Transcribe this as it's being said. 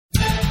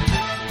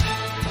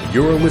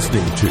You're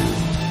listening to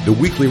the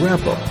weekly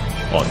wrap-up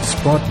on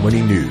Sprott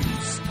Money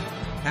News.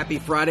 Happy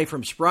Friday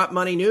from Sprott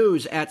Money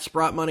News at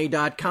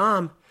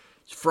SprottMoney.com.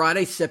 It's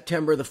Friday,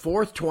 September the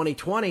 4th,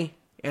 2020,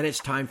 and it's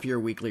time for your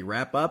weekly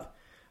wrap-up.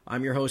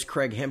 I'm your host,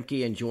 Craig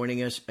Hemke, and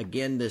joining us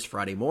again this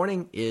Friday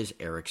morning is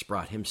Eric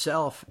Sprott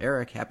himself.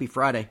 Eric, happy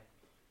Friday.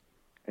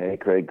 Hey,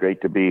 Craig,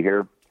 great to be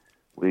here.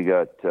 We're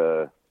going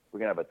to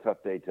have a tough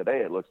day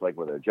today, it looks like,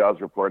 with a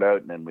jobs report out,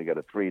 and then we got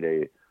a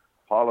 3-day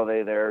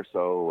holiday there,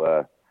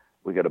 so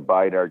we got to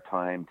bide our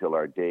time till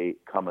our day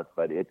cometh,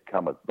 but it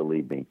cometh,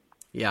 believe me.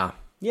 Yeah,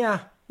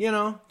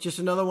 just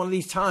another one of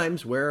these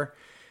times where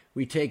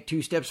we take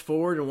 2 steps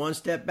forward and 1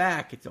 step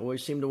back. It's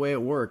always seemed the way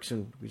it works,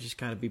 and we just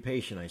kind of be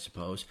patient, I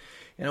suppose.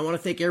 And I want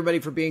to thank everybody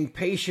for being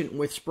patient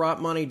with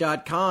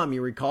SprottMoney.com.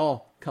 You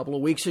recall a couple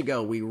of weeks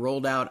ago, we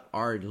rolled out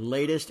our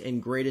latest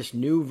and greatest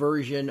new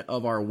version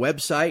of our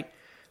website.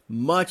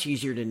 Much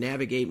easier to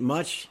navigate,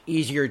 much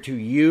easier to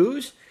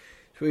use.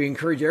 So we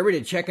encourage everybody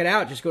to check it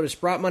out. Just go to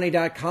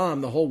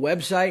SprottMoney.com. The whole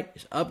website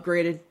is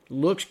upgraded,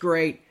 looks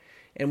great,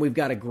 and we've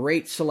got a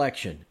great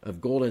selection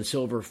of gold and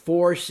silver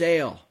for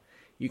sale.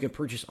 You can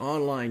purchase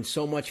online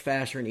so much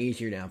faster and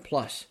easier now.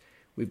 Plus,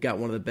 we've got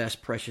one of the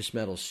best precious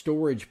metals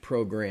storage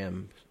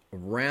programs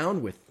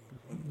around with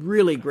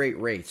really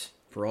great rates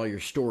for all your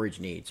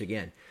storage needs.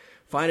 Again,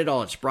 find it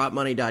all at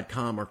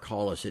SprottMoney.com or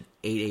call us at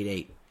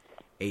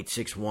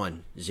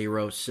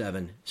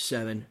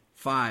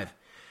 888-861-0775.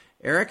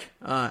 Eric,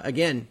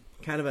 again,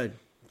 kind of a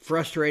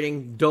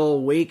frustrating,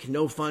 dull week.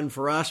 No fun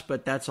for us,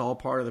 but that's all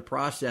part of the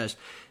process.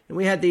 And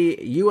we had the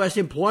U.S.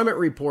 employment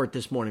report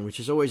this morning, which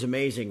is always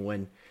amazing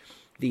when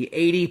the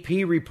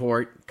ADP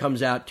report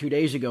comes out 2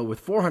 days ago with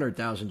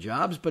 400,000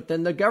 jobs, but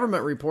then the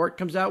government report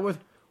comes out with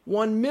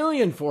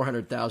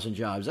 1,400,000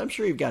 jobs. I'm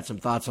sure you've got some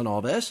thoughts on all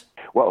this.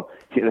 Well,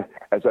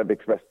 as I've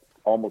expressed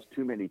almost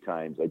too many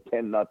times, I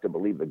tend not to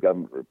believe the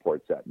government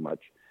reports that much.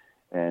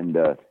 And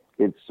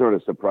it's sort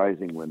of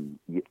surprising when,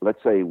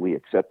 let's say we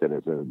accept it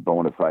as a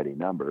bona fide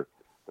number.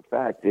 The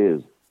fact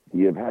is,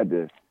 you've had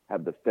to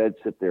have the Fed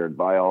sit there and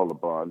buy all the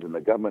bonds, and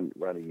the government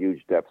run a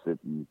huge deficit,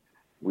 and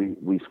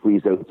we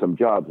squeeze out some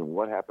jobs. And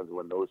what happens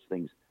when those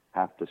things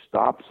have to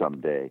stop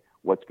someday?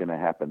 What's going to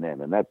happen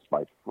then? And that's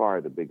by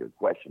far the bigger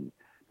question,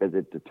 because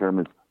it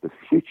determines the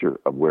future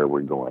of where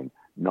we're going,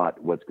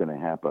 not what's going to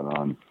happen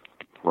on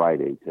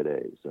Friday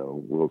today.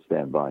 So we'll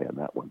stand by on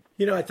that one.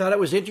 I thought it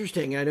was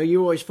interesting. I know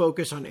you always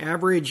focus on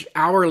average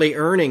hourly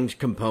earnings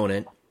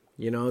component.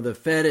 The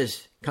Fed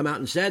has come out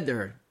and said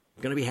they're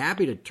going to be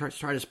happy to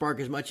try to spark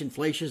as much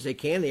inflation as they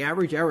can. The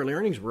average hourly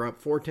earnings were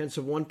up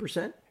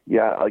 0.4%.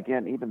 Yeah,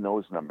 again, even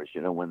those numbers,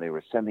 when they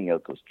were sending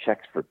out those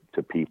checks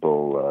to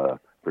people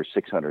for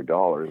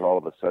 $600, all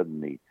of a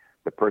sudden the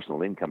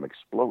personal income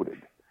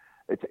exploded.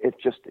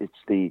 It's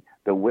the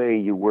way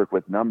you work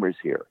with numbers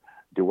here.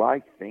 Do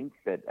I think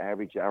that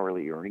average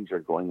hourly earnings are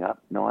going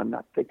up? No, I'm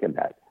not thinking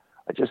that.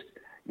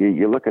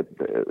 You look at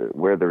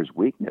where there's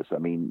weakness. I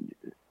mean,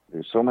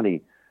 there's so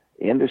many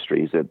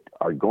industries that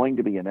are going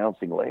to be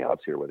announcing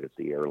layoffs here, whether it's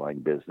the airline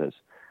business,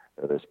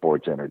 the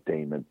sports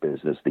entertainment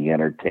business, the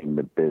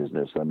entertainment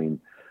business. I mean,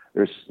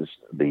 there's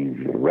the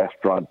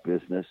restaurant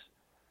business.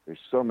 There's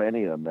so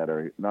many of them that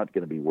are not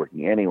going to be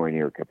working anywhere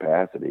near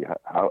capacity.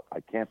 I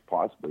can't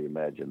possibly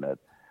imagine that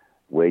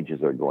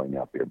wages are going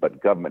up here,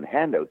 but government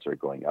handouts are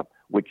going up,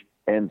 which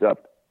ends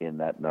up in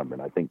that number.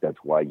 And I think that's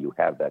why you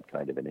have that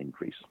kind of an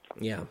increase.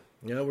 Yeah.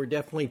 We're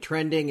definitely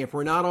trending. If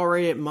we're not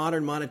already at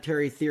modern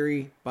monetary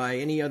theory by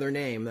any other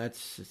name, it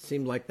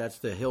seems like that's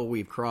the hill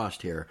we've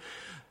crossed here.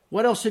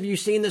 What else have you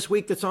seen this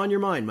week that's on your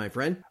mind, my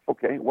friend?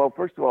 Okay. Well,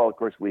 first of all, of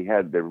course, we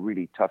had the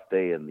really tough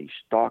day in the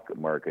stock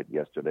market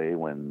yesterday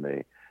when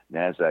the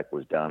NASDAQ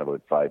was down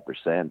about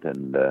 5%.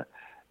 And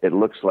it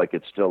looks like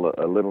it's still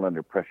a little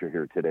under pressure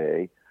here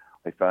today.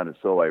 I found it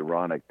so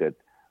ironic that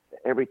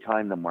every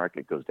time the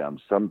market goes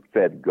down, some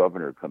Fed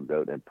governor comes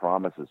out and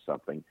promises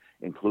something,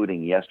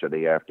 including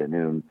yesterday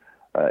afternoon,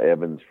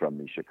 Evans from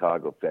the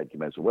Chicago Fed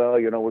came out and said, well,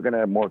 we're going to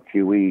have more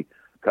QE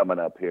coming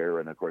up here.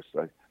 And, of course,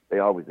 they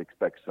always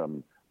expect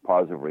some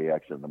positive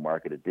reaction in the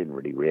market. It didn't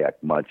really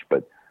react much,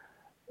 but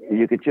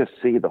you could just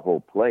see the whole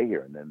play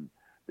here. And then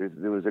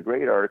there was a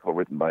great article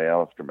written by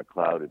Alistair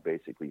McLeod that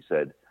basically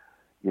said,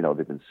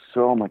 there's been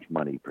so much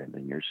money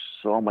printing, there's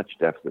so much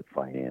deficit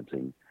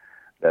financing,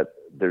 that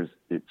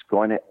it's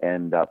going to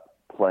end up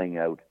playing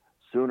out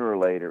sooner or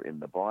later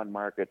in the bond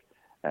market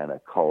and a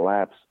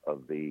collapse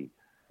of the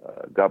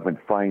government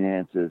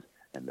finances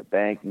and the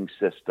banking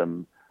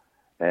system.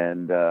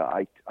 And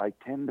I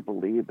tend to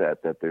believe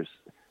that there's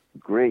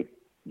great,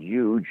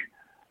 huge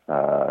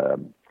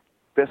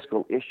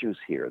fiscal issues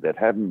here that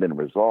haven't been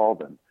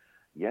resolved. And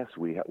yes,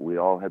 we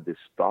all had this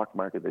stock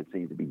market that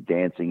seems to be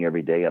dancing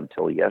every day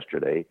until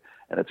yesterday.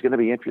 And it's going to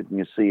be interesting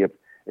to see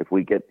if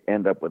we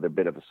end up with a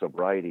bit of a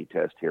sobriety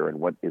test here and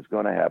what is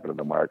going to happen in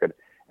the market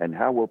and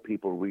how will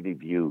people really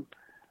view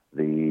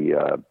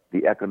the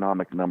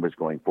economic numbers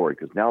going forward,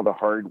 because now the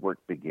hard work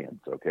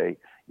begins. Okay,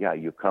 yeah,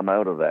 you come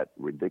out of that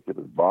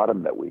ridiculous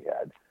bottom that we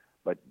had,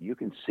 but you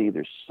can see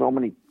there's so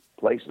many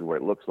places where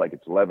it looks like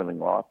it's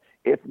leveling off,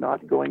 if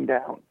not going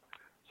down.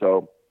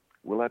 So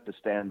we'll have to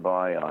stand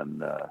by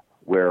on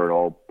where it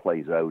all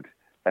plays out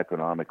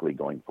economically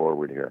going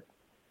forward here.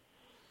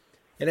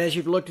 And as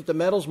you've looked at the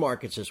metals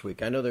markets this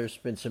week, I know there's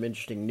been some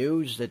interesting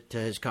news that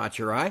has caught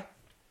your eye.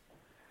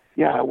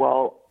 Yeah,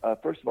 well,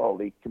 first of all,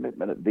 the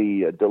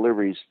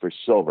deliveries for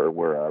silver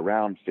were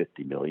around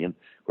 50 million.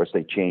 Of course,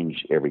 they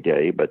change every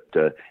day, but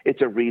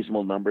it's a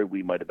reasonable number.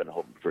 We might have been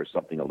hoping for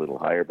something a little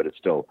higher, but it's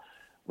still,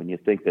 when you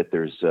think that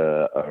there's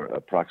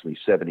approximately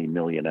 70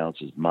 million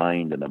ounces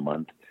mined in a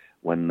month,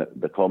 when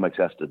the COMEX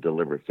has to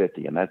deliver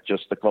 50, and that's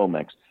just the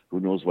COMEX.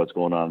 Who knows what's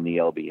going on in the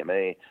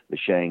LBMA, the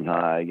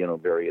Shanghai,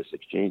 various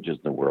exchanges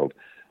in the world.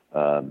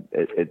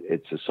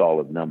 It's a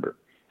solid number.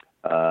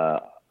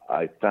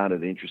 I found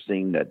it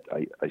interesting that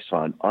I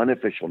saw an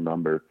unofficial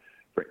number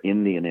for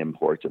Indian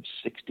imports of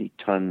 60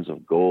 tons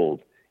of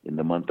gold in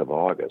the month of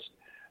August.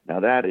 Now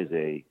that is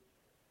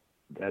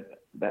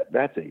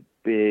that's a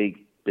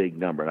big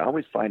number. And I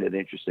always find it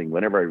interesting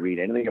whenever I read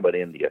anything about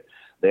India,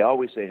 they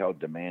always say how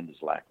demand is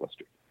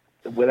lackluster.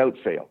 Without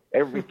fail.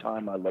 Every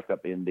time I look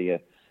up India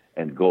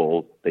and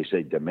gold, they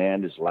say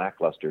demand is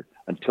lackluster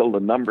until the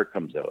number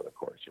comes out, of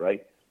course,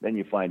 right? Then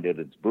you find out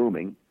it's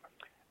booming.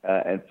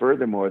 And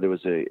furthermore, there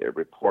was a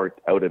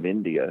report out of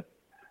India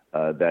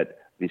that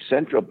the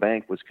central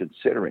bank was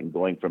considering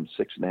going from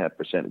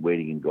 6.5%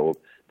 weighting in gold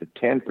to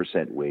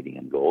 10% weighting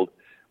in gold,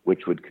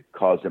 which would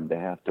cause them to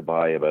have to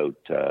buy about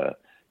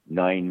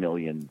 9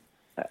 million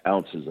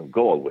ounces of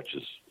gold, which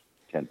is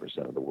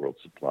 10% of the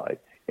world's supply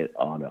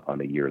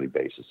on a yearly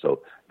basis.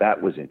 So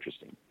that was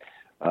interesting.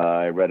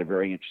 I read a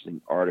very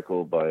interesting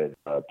article by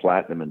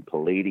platinum and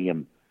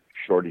palladium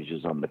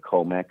shortages on the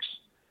COMEX.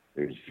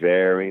 There's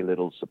very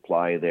little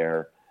supply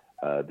there.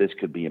 This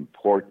could be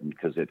important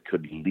because it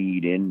could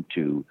lead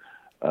into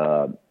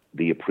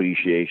the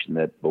appreciation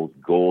that both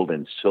gold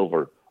and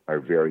silver are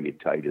very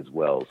tight as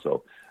well.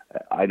 So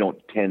I don't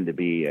tend to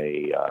be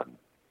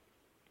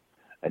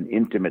an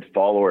intimate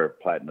follower of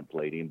platinum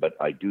palladium, but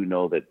I do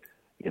know that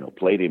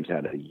palladium's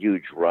had a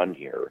huge run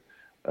here,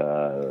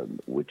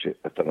 which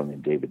a fellow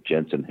named David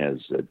Jensen has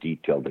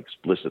detailed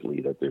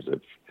explicitly that there's a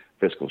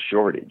physical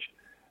shortage,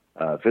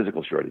 I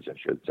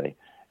should say.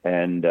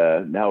 And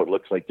now it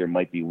looks like there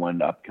might be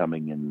one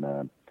upcoming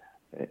in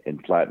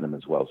platinum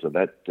as well. So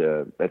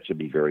that should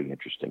be very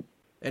interesting.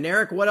 And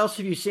Eric, what else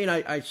have you seen?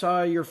 I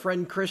saw your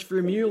friend Chris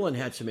Vermeulen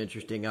had some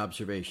interesting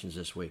observations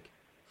this week.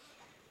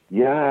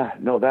 Yeah,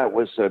 no, that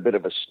was a bit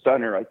of a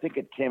stunner. I think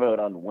it came out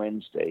on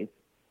Wednesday.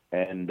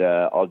 And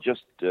I'll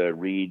just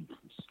read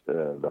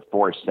the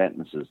 4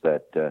 sentences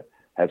that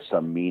have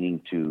some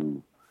meaning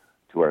to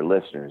our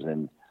listeners.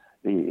 And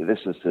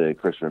this is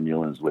Chris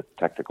Vermeulen's with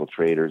Technical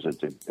Traders.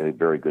 It's a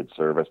very good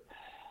service.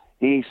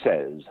 He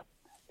says,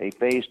 a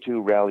Phase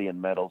 2 rally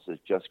in metals is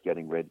just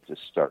getting ready to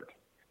start.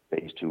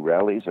 Phase 2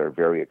 rallies are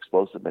very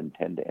explosive and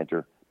tend to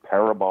enter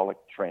parabolic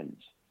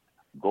trends.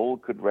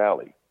 Gold could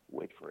rally,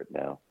 wait for it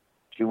now,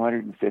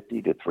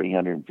 250 to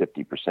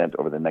 350%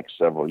 over the next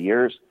several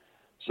years.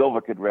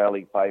 Silver could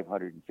rally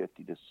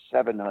 550 to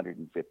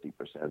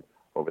 750%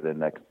 over the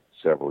next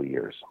several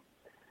years.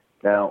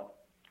 Now,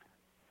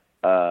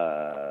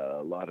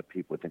 a lot of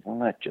people think, well,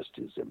 that just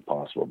is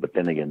impossible. But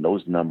then again,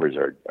 those numbers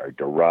are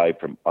derived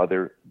from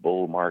other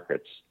bull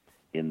markets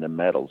in the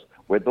metals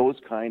where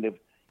those kind of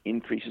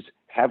increases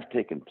have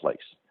taken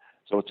place.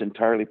 So it's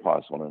entirely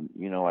possible. And,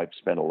 I've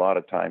spent a lot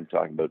of time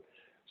talking about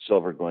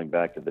silver going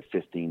back to the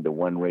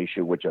 15-to-1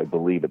 ratio, which I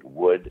believe it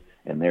would,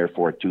 and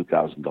therefore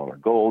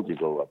 $2,000 gold, you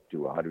go up to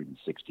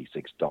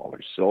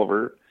 $166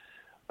 silver,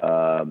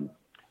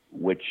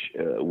 which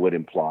would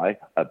imply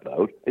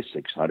about a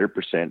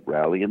 600%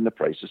 rally in the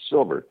price of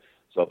silver.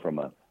 So from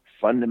a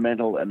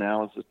fundamental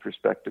analysis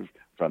perspective,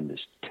 from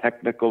this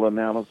technical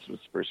analysis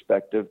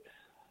perspective,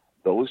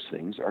 those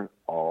things are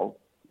all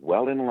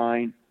well in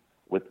line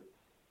with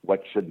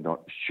what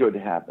should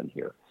happen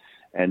here.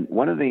 And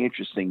one of the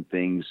interesting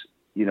things,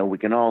 we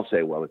can all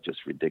say, well, it's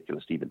just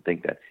ridiculous to even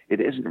think that. It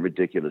isn't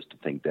ridiculous to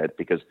think that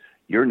because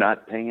you're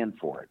not paying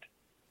for it.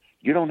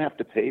 You don't have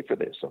to pay for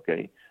this,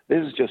 okay?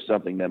 This is just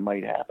something that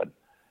might happen.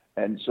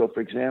 And so, for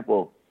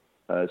example,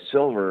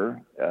 silver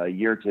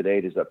year to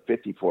date is up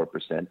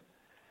 54%.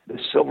 The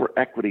silver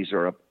equities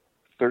are up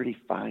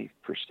 35%.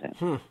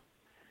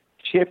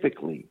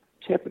 Typically,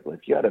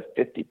 if you had a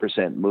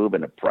 50% move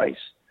in a price,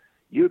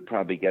 you'd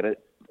probably get a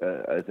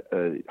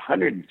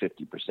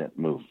 150%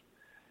 move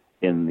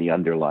in the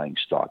underlying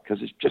stock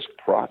because it's just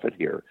profit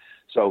here.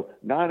 So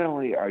not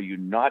only are you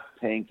not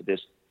paying for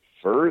this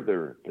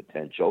further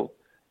potential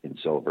in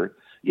silver,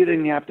 you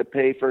didn't have to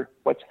pay for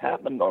what's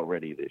happened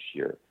already this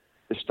year.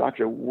 The stocks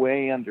are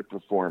way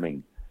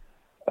underperforming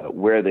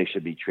where they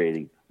should be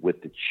trading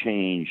with the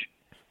change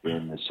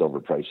in the silver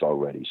price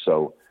already.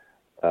 So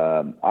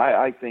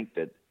I think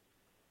that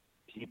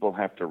people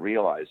have to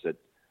realize that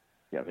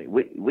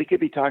we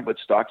could be talking about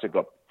stocks that go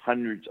up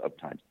hundreds of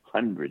times,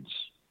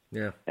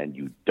 yeah, and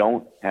you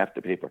don't have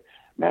to pay for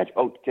it.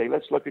 Okay,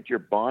 let's look at your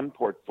bond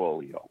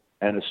portfolio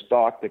and a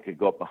stock that could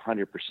go up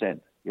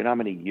 100%. You know how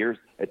many years?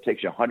 It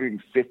takes you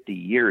 150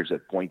 years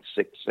at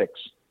 0.66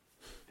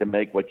 to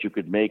make what you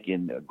could make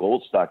in a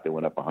gold stock that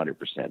went up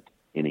 100%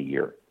 in a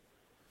year.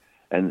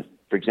 And,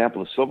 for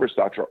example, the silver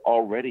stocks are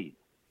already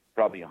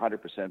probably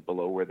 100%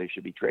 below where they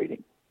should be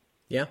trading.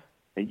 Yeah.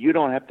 And you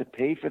don't have to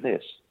pay for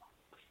this.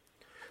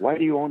 Why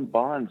do you own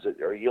bonds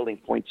that are yielding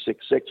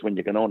 0.66 when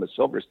you can own a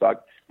silver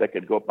stock that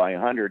could go up by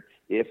 100,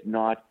 if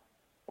not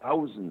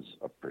thousands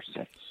of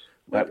percent?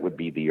 That would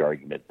be the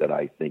argument that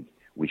I think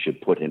we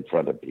should put in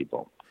front of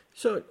people.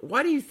 So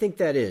why do you think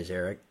that is,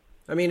 Eric?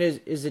 I mean,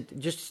 is it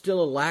just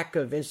still a lack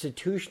of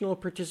institutional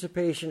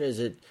participation? Is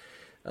it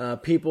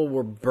people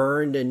were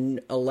burned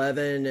in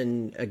 11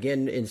 and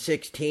again in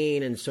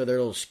 16, and so they're a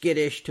little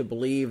skittish to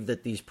believe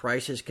that these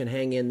prices can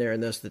hang in there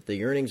and thus that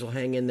the earnings will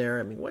hang in there?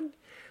 I mean,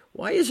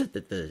 why is it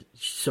that the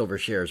silver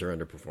shares are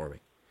underperforming?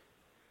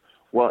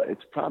 Well,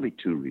 it's probably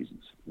two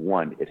reasons.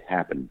 One, it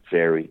happened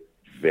very,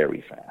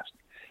 very fast.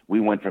 We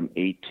went from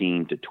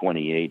 18 to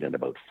 28 in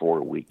about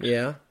 4 weeks.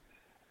 Yeah.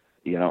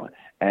 You know,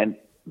 and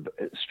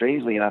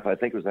strangely enough, I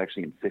think it was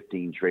actually in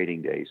 15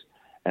 trading days.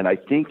 And I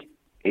think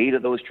 8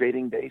 of those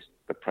trading days,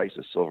 the price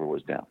of silver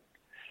was down.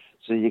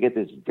 So you get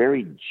this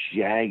very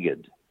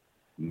jagged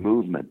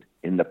movement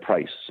in the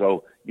price.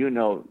 So you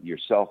know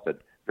yourself that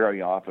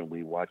very often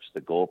we watch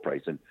the gold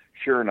price, and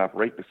sure enough,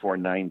 right before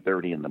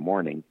 9:30 in the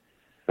morning,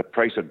 the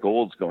price of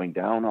gold's going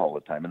down all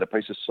the time, and the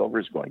price of silver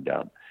is going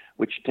down,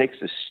 which takes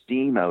the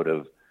steam out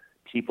of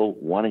people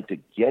wanting to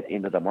get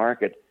into the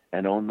market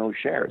and own those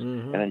shares.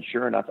 Mm-hmm. And then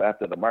sure enough,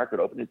 after the market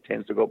opens, it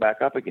tends to go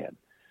back up again.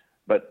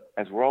 But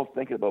as we're all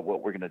thinking about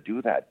what we're going to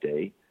do that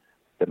day,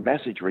 the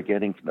message we're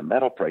getting from the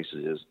metal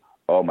prices is,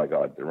 oh my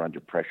God, they're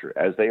under pressure,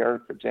 as they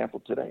are, for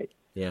example, today.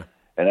 Yeah.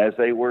 And as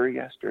they were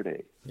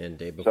yesterday. And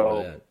the day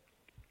before that.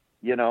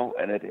 You know,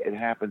 and it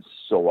happens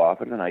so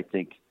often, and I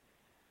think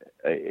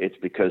it's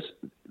because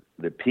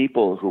the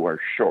people who are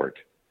short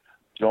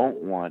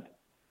don't want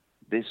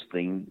this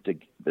thing, the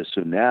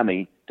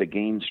tsunami, to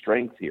gain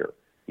strength here,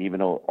 even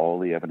though all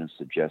the evidence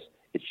suggests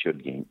it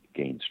should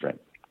gain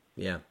strength.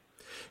 Yeah.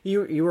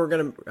 You were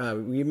going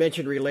to, you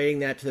mentioned relating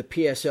that to the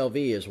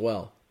PSLV as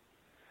well.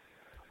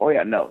 Oh,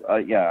 yeah, no.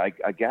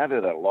 I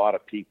gathered a lot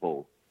of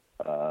people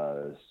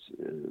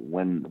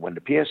when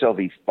the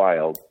PSLV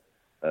filed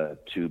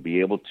to be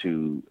able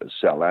to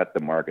sell at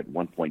the market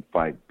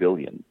 $1.5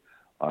 billion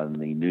on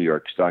the New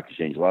York Stock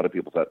Exchange. A lot of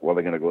people thought, well,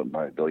 they're going to go out and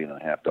buy $1.5 billion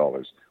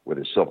worth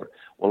of silver.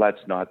 Well,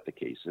 that's not the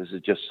case. This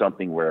is just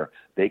something where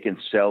they can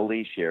sell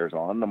these shares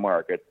on the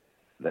market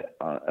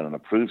on an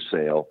approved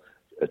sale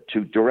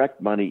to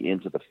direct money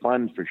into the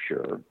fund for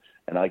sure.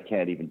 And I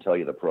can't even tell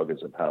you the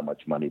progress of how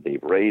much money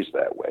they've raised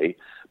that way,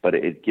 but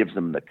it gives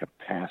them the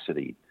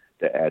capacity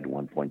to add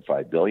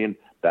 $1.5 billion.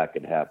 That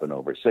could happen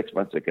over 6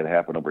 months. It could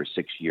happen over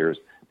 6 years,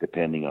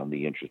 depending on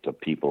the interest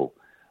of people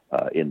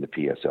in the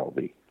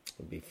PSLV.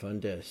 It'd be fun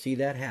to see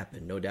that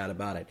happen, no doubt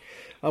about it.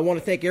 I want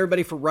to thank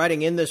everybody for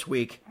writing in this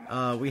week.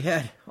 We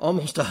had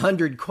almost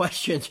 100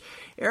 questions.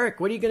 Eric,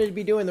 what are you going to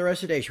be doing the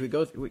rest of the day? Should we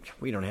go?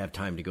 We don't have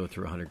time to go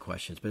through 100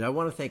 questions, but I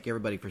want to thank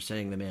everybody for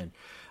sending them in.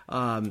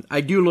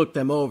 I do look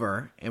them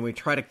over, and we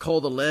try to cull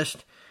the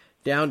list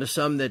down to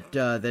some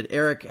that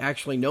Eric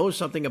actually knows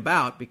something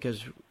about,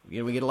 because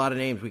we get a lot of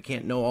names. We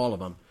can't know all of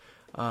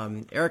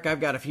them. Eric,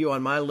 I've got a few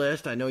on my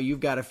list. I know you've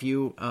got a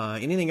few.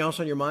 Anything else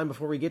on your mind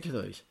before we get to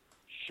those?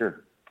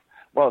 Sure.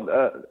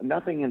 Well,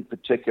 nothing in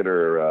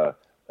particular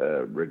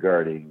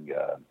regarding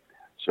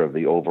sort of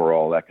the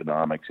overall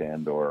economics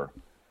and or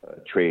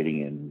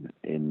trading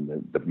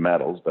in the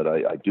metals, but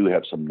I do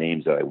have some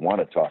names that I want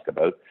to talk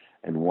about,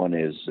 and one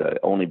is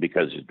only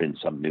because there's been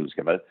some news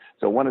come out.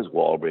 So one is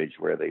Wallbridge,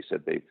 where they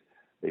said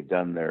they've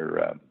done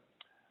their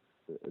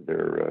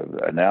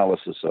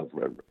analysis of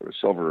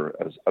silver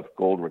of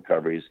gold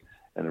recoveries,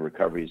 and the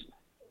recoveries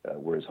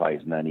were as high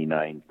as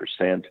 99%.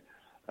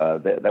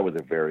 That was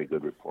a very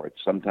good report.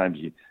 Sometimes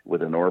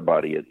with an ore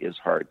body, it is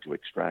hard to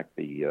extract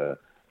the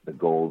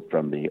gold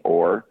from the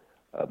ore,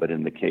 but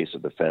in the case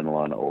of the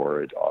Fenelon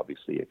ore, it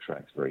obviously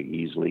extracts very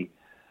easily.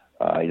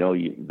 I know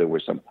there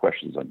were some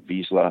questions on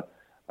Vizsla.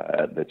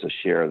 That's a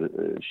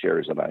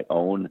shares that I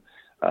own.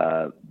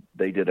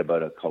 They did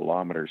about a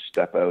kilometer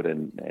step out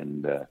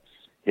and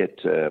hit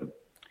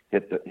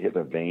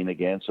a vein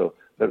again. So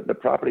the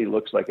property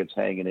looks like it's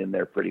hanging in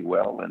there pretty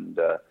well, and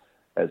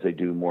as they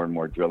do more and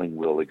more drilling,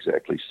 we'll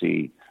exactly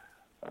see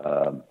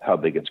how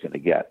big it's going to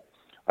get.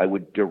 I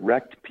would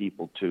direct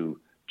people to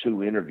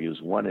 2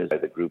 interviews. One is by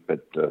the group at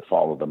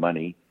Follow the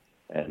Money,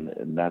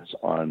 and that's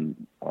on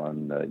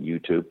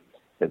YouTube.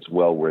 It's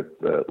well worth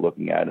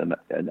looking at.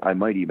 And I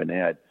might even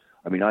add,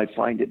 I mean, I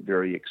find it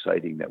very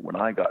exciting that when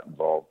I got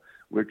involved,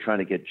 we're trying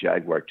to get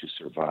Jaguar to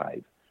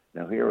survive.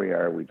 Now, here we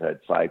are. We've had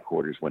 5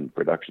 quarters when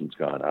production's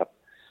gone up,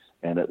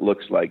 and it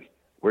looks like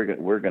we're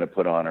going to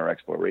put on our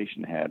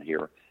exploration hat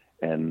here.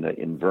 And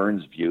in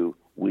Vern's view,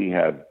 we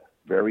have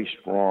very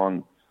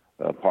strong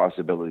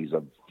possibilities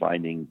of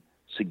finding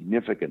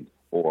significant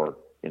ore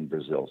in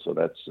Brazil. So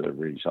that's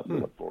really something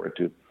to look forward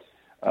to.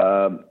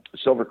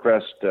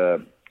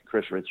 Silvercrest,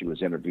 Chris Ritchie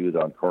was interviewed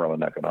on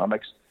Correlin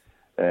Economics.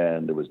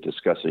 and it was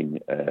discussing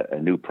a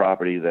new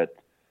property that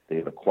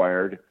they've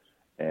acquired.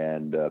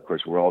 And of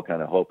course, we're all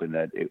kind of hoping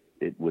that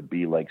it would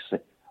be like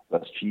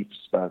Las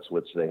Chispas,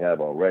 which they have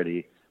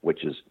already,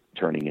 which is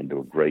turning into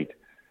a great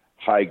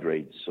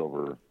high-grade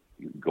silver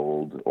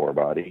gold ore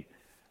body.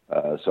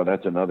 So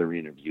that's another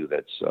interview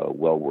that's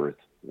well worth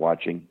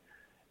watching.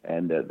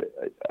 And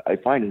I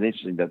find it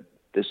interesting that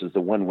this is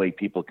the one way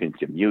people can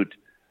commute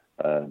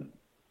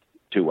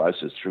to us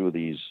is through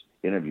these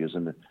interviews.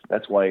 And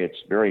that's why it's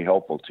very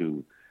helpful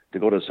to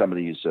go to some of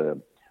these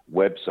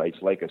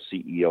websites like a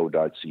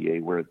CEO.ca,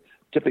 where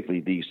typically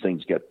these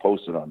things get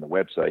posted on the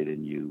website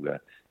and you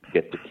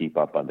get to keep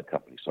up on the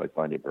company. So I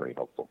find it very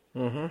helpful.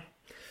 Mm-hmm.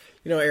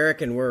 You know,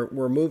 Eric, and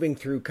we're moving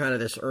through kind of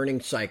this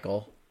earnings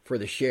cycle for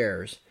the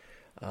shares.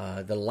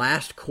 The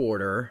last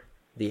quarter,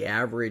 the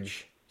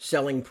average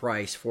selling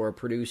price for a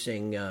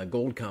producing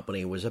gold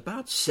company was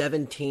about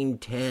 $17.10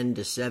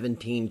 to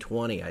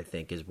 $17.20, I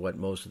think, is what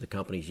most of the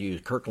companies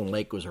use. Kirkland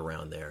Lake was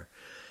around there.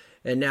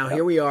 And now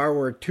here we are.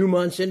 We're 2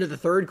 months into the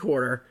third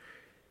quarter.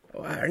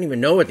 I don't even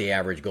know what the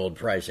average gold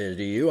price is,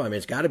 do you? I mean,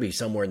 it's got to be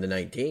somewhere in the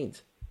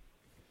 19s.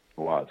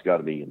 Well, it's got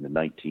to be in the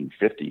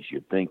 1950s,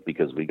 you'd think,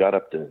 because we got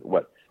up to,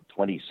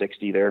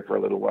 2060 there for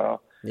a little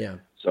while? Yeah.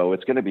 So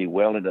it's going to be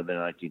well into the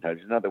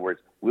 1900s. In other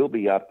words, we'll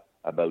be up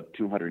about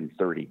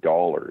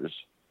 $230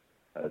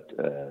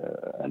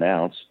 an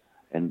ounce.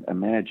 And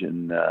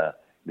imagine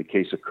the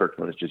case of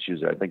Kirkland, let's just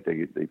use it. I think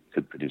they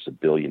could produce 1.5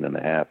 billion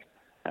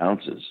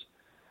ounces.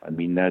 I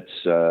mean,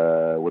 that's,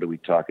 what are we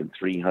talking,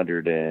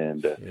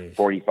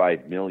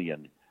 345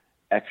 million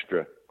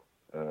extra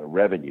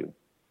revenue.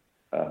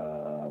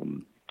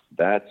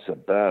 That's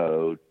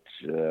about,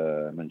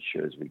 how many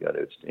shares we got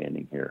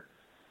outstanding here?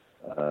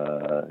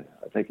 I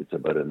think it's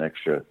about an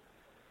extra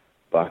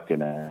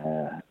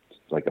 $1.50,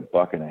 like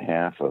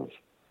 $1.50 of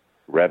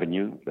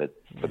revenue that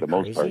for the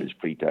most part is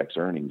pre-tax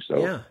earnings.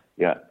 So,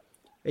 yeah.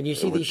 And you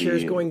see these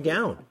shares going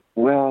down.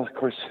 Well, of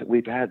course,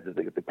 we've had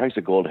the price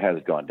of gold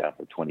has gone down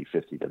from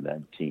 2050 to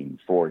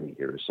 1940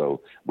 here.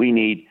 So we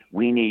need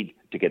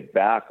to get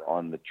back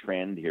on the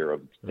trend here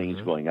of things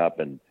going up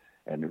and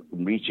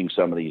reaching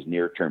some of these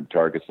near-term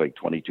targets like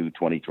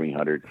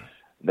 2,300.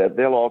 That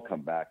they'll all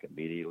come back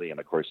immediately. And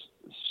of course,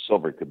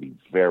 silver could be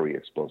very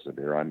explosive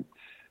here. I'm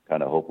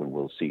kind of hoping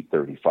we'll see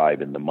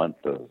 35 in the month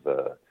of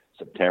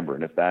September.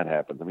 And if that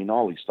happens, I mean,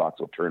 all these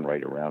stocks will turn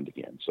right around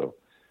again. So,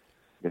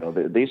 you know,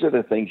 these are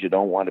the things you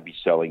don't want to be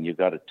selling. You've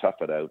got to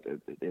tough it out.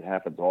 It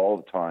happens all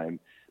the time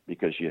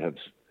because you have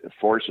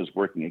forces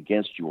working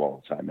against you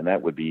all the time. And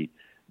that would be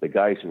the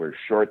guys who are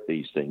short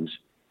these things,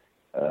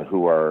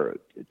 who are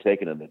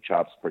taking in the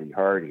chops pretty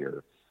hard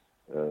here,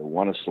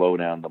 want to slow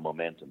down the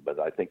momentum. But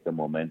I think the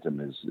momentum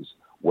is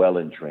well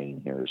in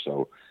train here.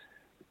 So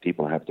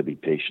people have to be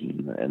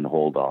patient and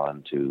hold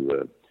on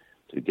to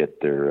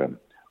get their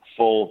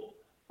full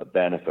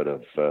benefit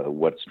of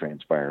what's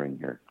transpiring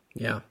here.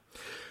 Yeah.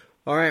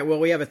 All right. Well,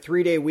 we have a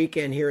 3-day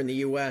weekend here in the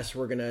U.S.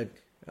 We're going to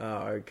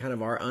kind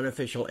of our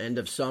unofficial end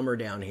of summer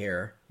down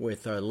here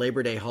with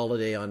Labor Day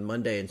holiday on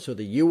Monday. And so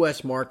the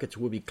U.S. markets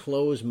will be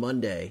closed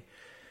Monday.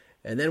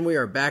 And then we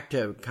are back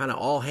to kind of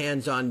all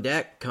hands on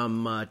deck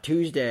come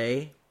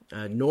Tuesday,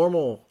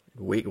 normal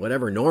week,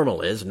 whatever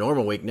normal is,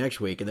 normal week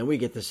next week. And then we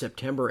get the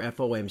September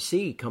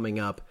FOMC coming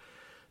up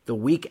the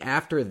week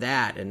after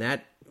that. And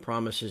that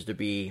promises to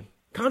be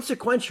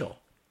consequential,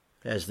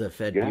 as the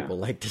Fed people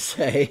like to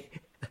say.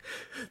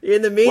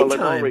 In the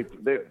meantime,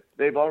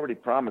 they've already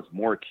promised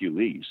more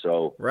QE.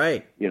 So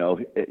right, you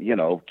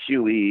know,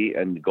 QE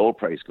and gold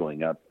price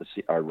going up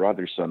are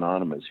rather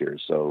synonymous here.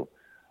 So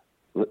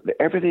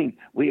everything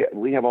we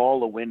have all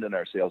the wind in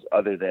our sails,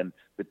 other than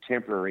the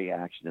temporary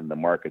action in the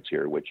markets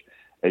here, which,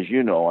 as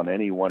you know, on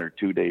any 1 or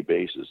 2 day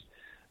basis,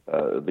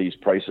 these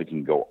prices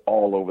can go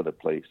all over the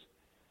place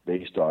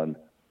based on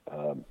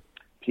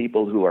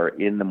people who are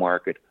in the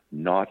market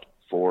not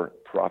for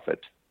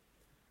profit.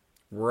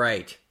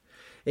 Right.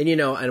 And, you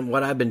know, and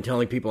what I've been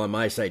telling people on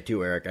my site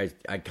too, Eric,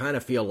 I kind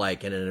of feel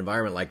like in an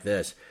environment like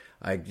this,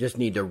 I just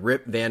need to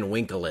Rip Van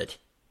Winkle it,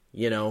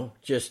 you know,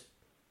 just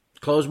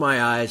close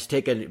my eyes,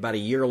 take about a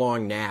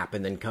year-long nap,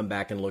 and then come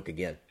back and look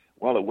again.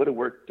 Well, it would have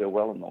worked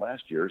well in the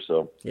last year,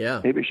 so yeah,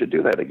 maybe we should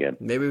do that again.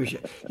 Maybe we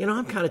should. You know,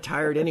 I'm kind of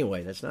tired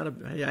anyway.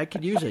 I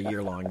could use a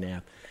year-long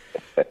nap.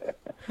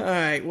 All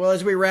right. Well,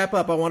 as we wrap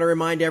up, I want to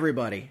remind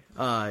everybody,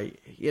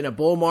 in a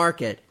bull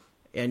market,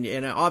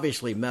 and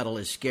obviously metal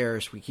is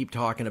scarce. We keep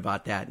talking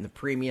about that, and the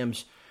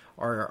premiums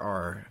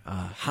are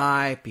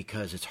high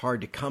because it's hard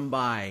to come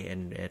by,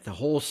 and at the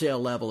wholesale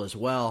level as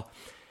well.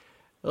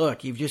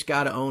 Look, you've just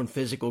got to own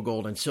physical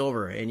gold and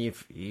silver, and you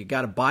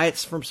got to buy it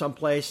from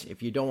someplace.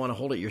 If you don't want to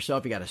hold it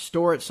yourself, you got to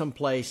store it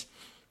someplace.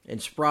 And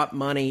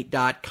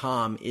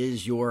SprottMoney.com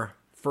is your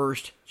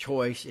first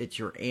choice. It's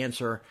your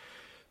answer.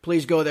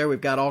 Please go there. We've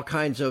got all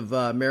kinds of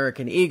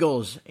American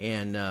Eagles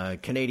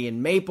and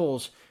Canadian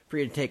Maples for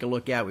you to take a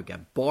look at. We've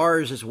got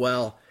bars as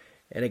well.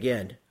 And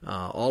again,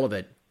 all of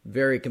it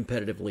very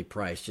competitively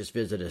priced. Just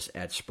visit us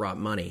at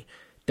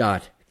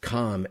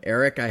SprottMoney.com.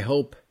 Eric, I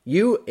hope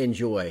you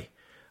enjoy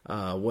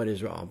what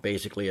is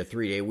basically a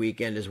 3-day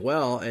weekend as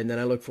well. And then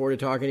I look forward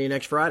to talking to you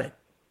next Friday.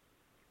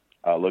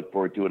 I look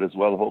forward to it as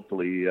well.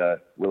 Hopefully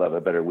we'll have a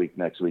better week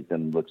next week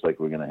than it looks like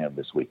we're going to have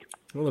this week.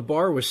 Well, the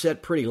bar was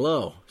set pretty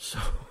low, so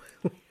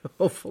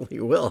hopefully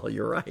will.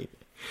 You're right.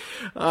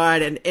 All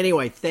right, and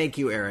anyway, thank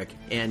you, Eric.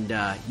 And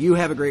you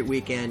have a great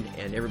weekend,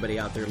 and everybody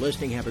out there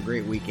listening, have a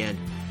great weekend.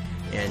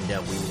 And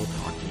we will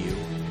talk to you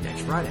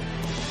next Friday.